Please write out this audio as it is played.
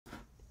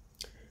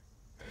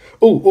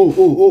Ooh, ooh, ooh,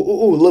 ooh, ooh,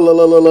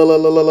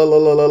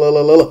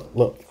 ooh.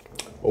 Look.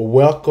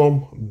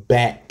 Welcome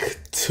back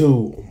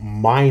to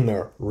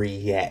Minor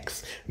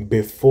Reacts.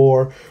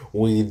 Before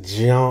we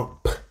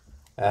jump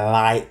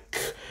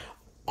like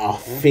a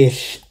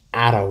fish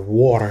out of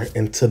water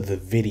into the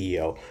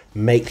video,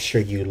 make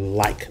sure you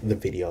like the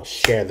video,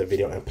 share the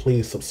video, and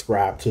please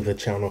subscribe to the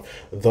channel.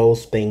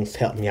 Those things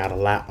help me out a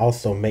lot.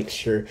 Also, make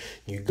sure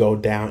you go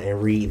down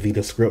and read the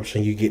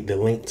description. You get the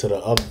link to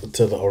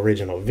the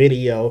original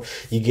video.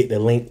 You get the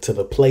link to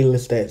the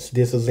playlist that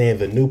this is in,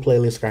 the new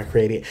playlist I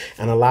created,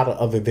 and a lot of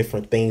other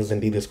different things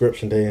in the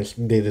description. The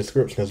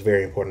description is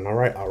very important. All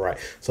right.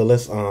 So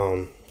let's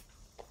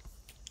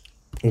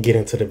get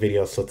into the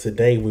video. So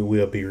today we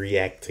will be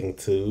reacting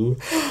to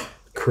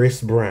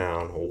Chris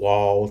Brown,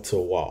 Wall to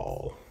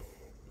Wall.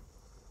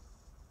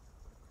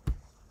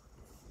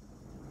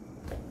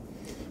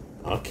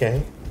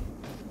 Okay.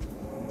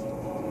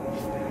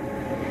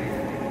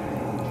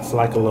 It's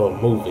like a little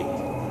movie. Yeah,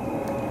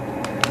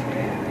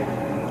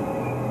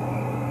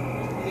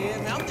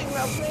 man, I'm thinking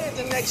about playing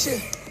the next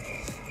year.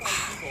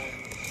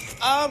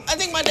 I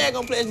think my dad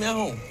gonna place me at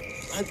home.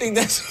 I think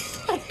that's...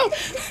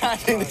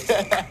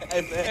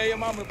 Hey, your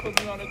mama put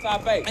me on the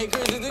top 8. Hey,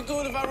 Chris, is it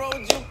cool if I roll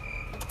with you?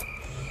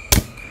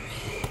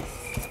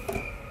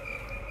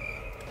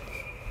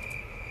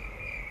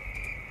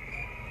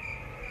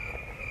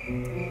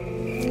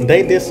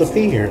 They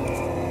disappeared.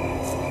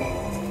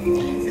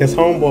 His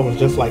homeboy was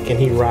just like, can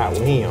he ride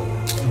with him?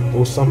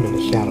 Ooh, something in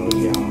the shadows,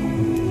 y'all.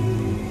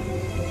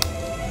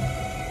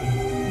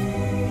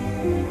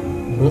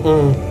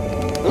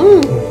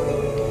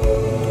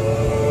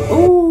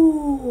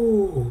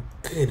 Ooh,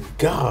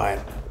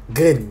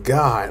 good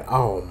God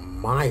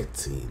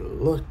almighty,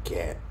 look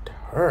at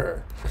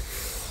her.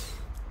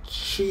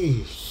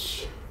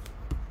 Sheesh.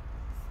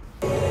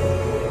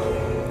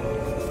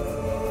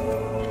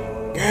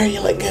 Girl,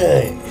 you look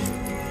good.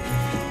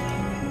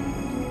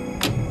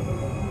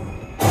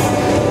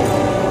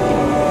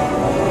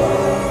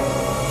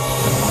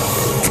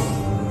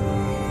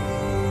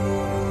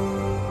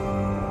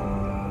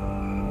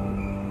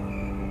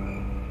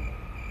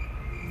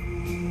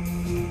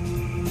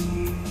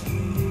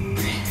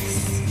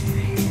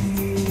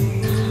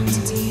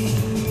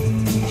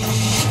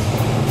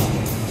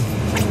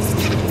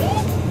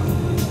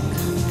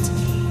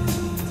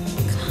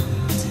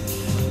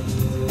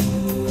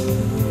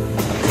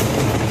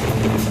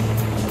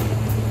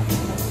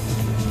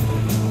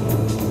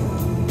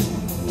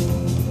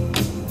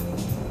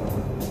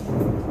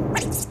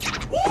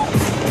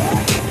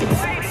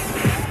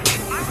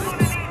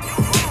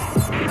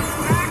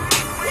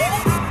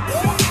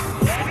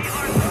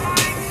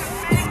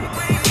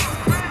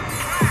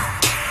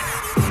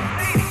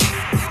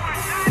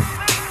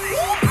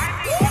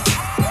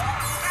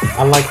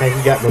 I like how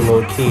he got the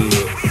little kids.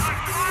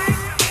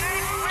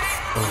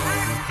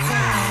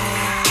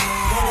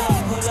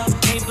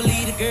 Can't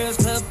believe the girls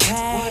club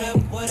packed.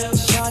 What up?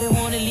 Shawty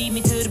wanna lead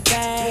me to the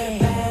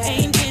bag.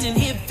 Ain't been in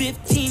here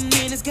 15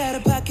 minutes. Got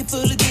a pocket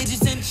full of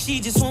digits and she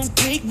just won't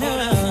take none.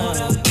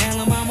 Now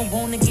her mama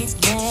wanna get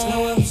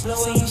mad.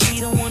 Saying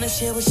she don't wanna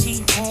share what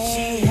she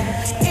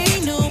had.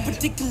 Ain't no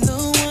particular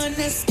one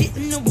that's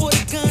getting the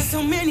water gun.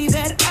 So many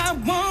that I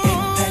want.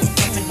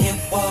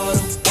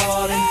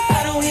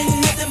 I don't hear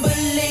nothing but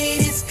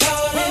ladies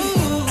calling.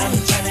 I'm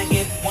trying to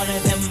get one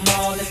of them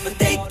all, but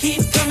they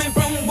keep coming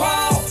from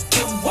wall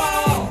to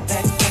wall.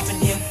 Back up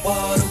and hit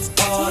wall to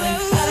wall.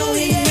 I don't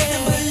hear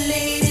nothing but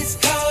ladies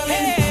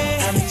calling.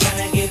 I'm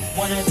trying to get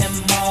one of them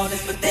all,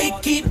 but they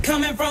keep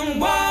coming from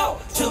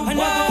wall to wall.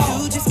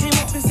 Another dude just came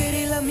up and said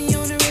they love me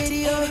on the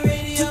radio.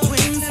 Two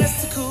twins,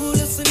 that's the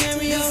coolest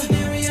scenario.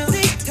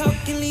 They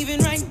talking,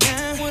 leaving right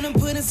now. Wanna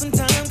put in some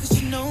time,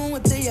 cause you know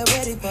what they are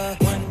ready for.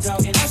 One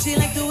talking, how she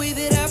like the way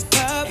that I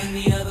pop. And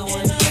the other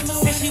one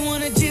said she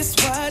wanna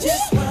just watch.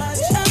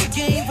 I'm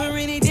game for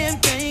any damn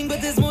thing,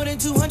 but there's more than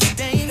 200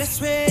 dames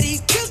that's ready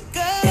to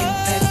go. I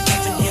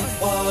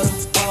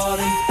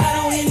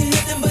don't hear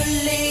nothing but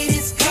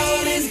ladies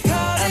calling.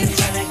 I'm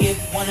trying to get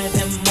one of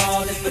them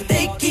all, but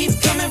they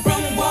keep coming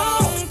from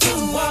wall to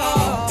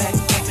wall. Back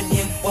up and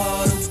hit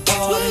wall to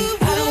wall. I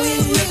don't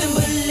hear nothing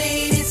but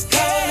ladies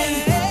calling.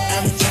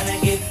 I'm trying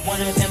to get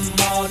one of them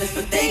all,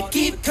 but they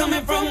keep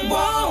coming from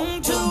wall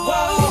to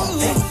wall.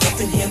 Back up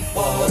and hit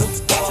wall to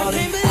wall. I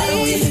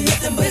don't hear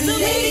nothing but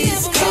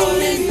ladies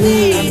calling.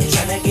 I'm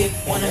trying to get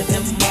one of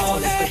them all,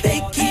 but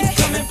they keep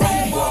coming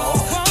from wall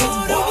to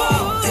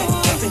wall. Back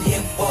up and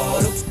hit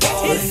wall to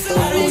wall. I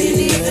don't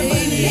hear nothing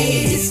but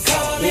ladies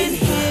calling.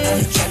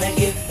 I'm trying to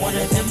get one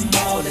of them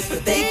all,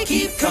 but they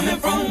keep coming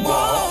from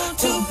wall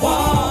to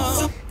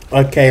wall.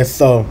 Okay,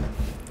 so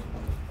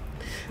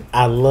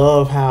I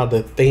love how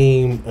the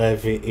theme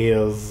of it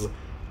is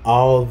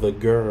all the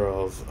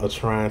girls are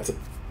trying to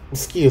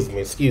excuse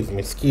me.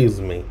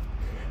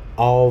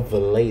 all the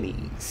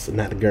ladies,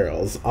 not the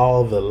girls,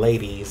 all the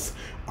ladies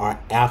are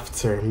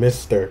after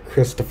Mr.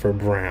 Christopher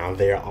Brown.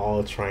 They're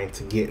all trying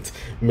to get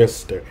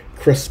Mr.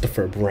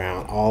 Christopher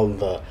Brown. All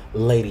the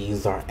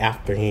ladies are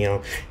after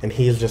him, and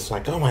he's just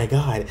like, oh my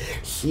God,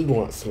 she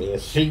wants me,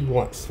 and she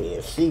wants me,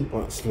 and she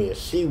wants me, and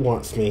she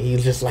wants me.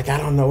 He's just like, I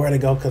don't know where to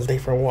go because they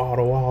from wall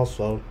to wall.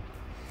 So,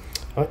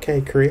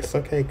 okay, Chris.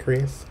 Okay,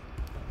 Chris.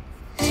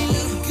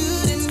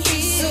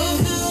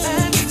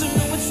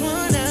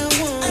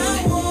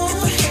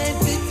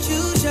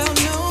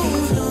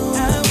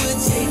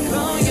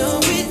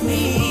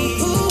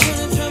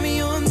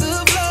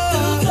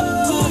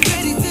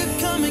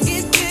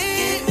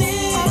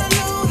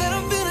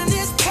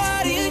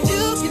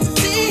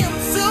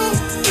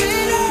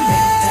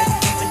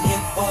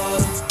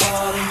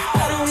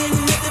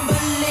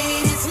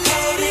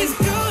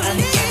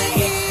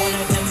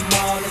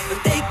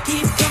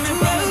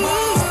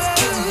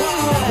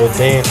 The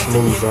dance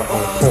moves are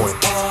on point.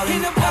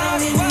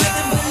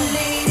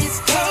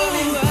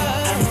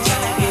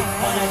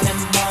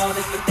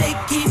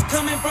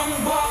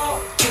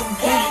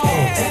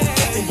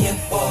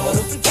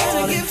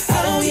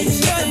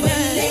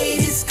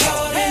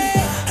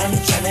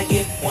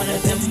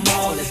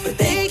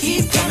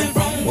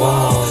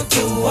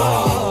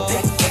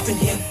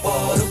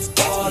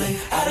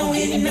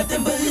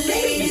 Nothing but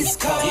ladies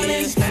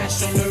calling.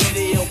 Smash on the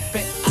radio,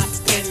 bet I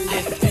spend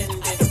it.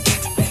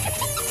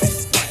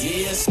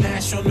 Yeah,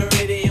 smash on the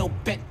radio,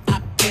 bet I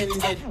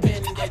bend it.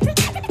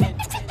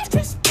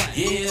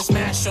 Yeah,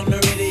 smash on the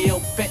radio,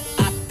 bet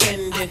I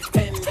bend it.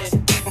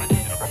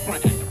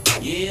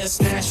 Yeah,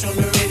 smash on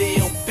the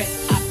radio, bet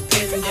I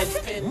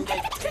bend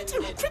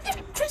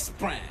it. Chris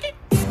Brown.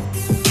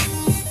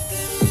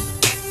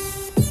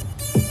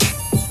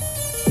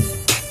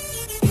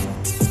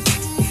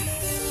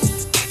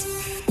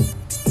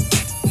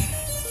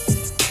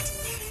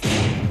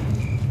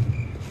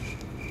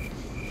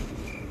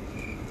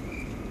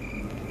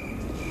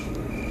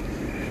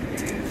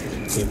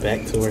 Get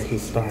back to where he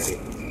started.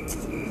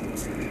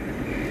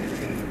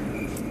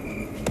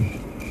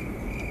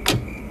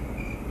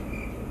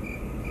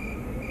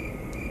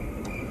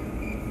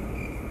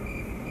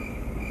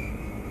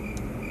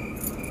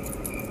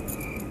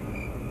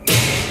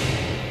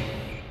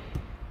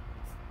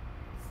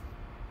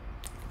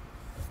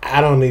 I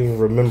don't even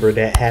remember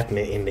that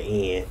happening in the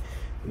end.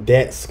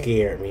 That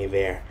scared me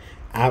there.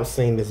 I've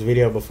seen this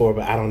video before,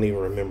 but I don't even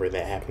remember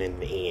that happening in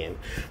the end.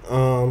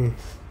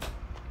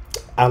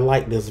 I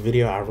like this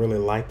video. I really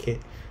like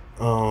it.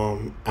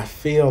 I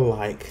feel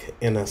like,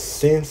 in a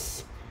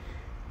sense,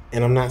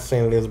 and I'm not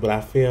saying this, but I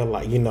feel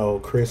like, you know,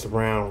 Chris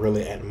Brown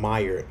really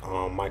admired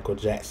Michael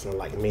Jackson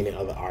like many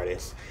other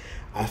artists.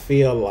 I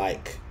feel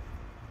like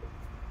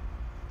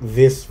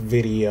this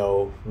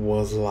video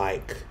was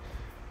like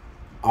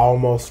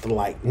almost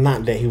like,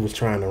 not that he was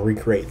trying to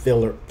recreate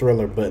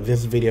Thriller, but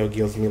this video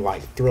gives me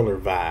like Thriller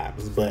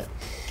vibes. But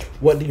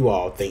what do you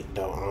all think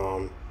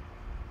though?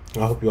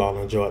 I hope you all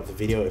enjoyed the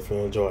video. If you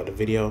enjoyed the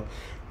video,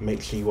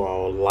 make sure you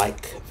all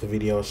like the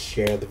video,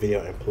 share the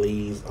video, and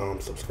please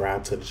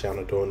subscribe to the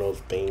channel. Doing those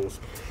things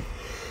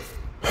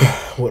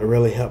would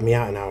really help me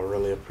out, and I would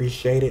really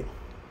appreciate it.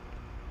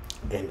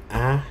 And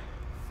I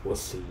will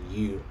see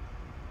you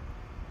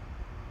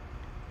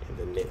in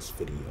the next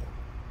video.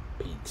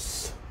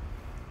 Peace.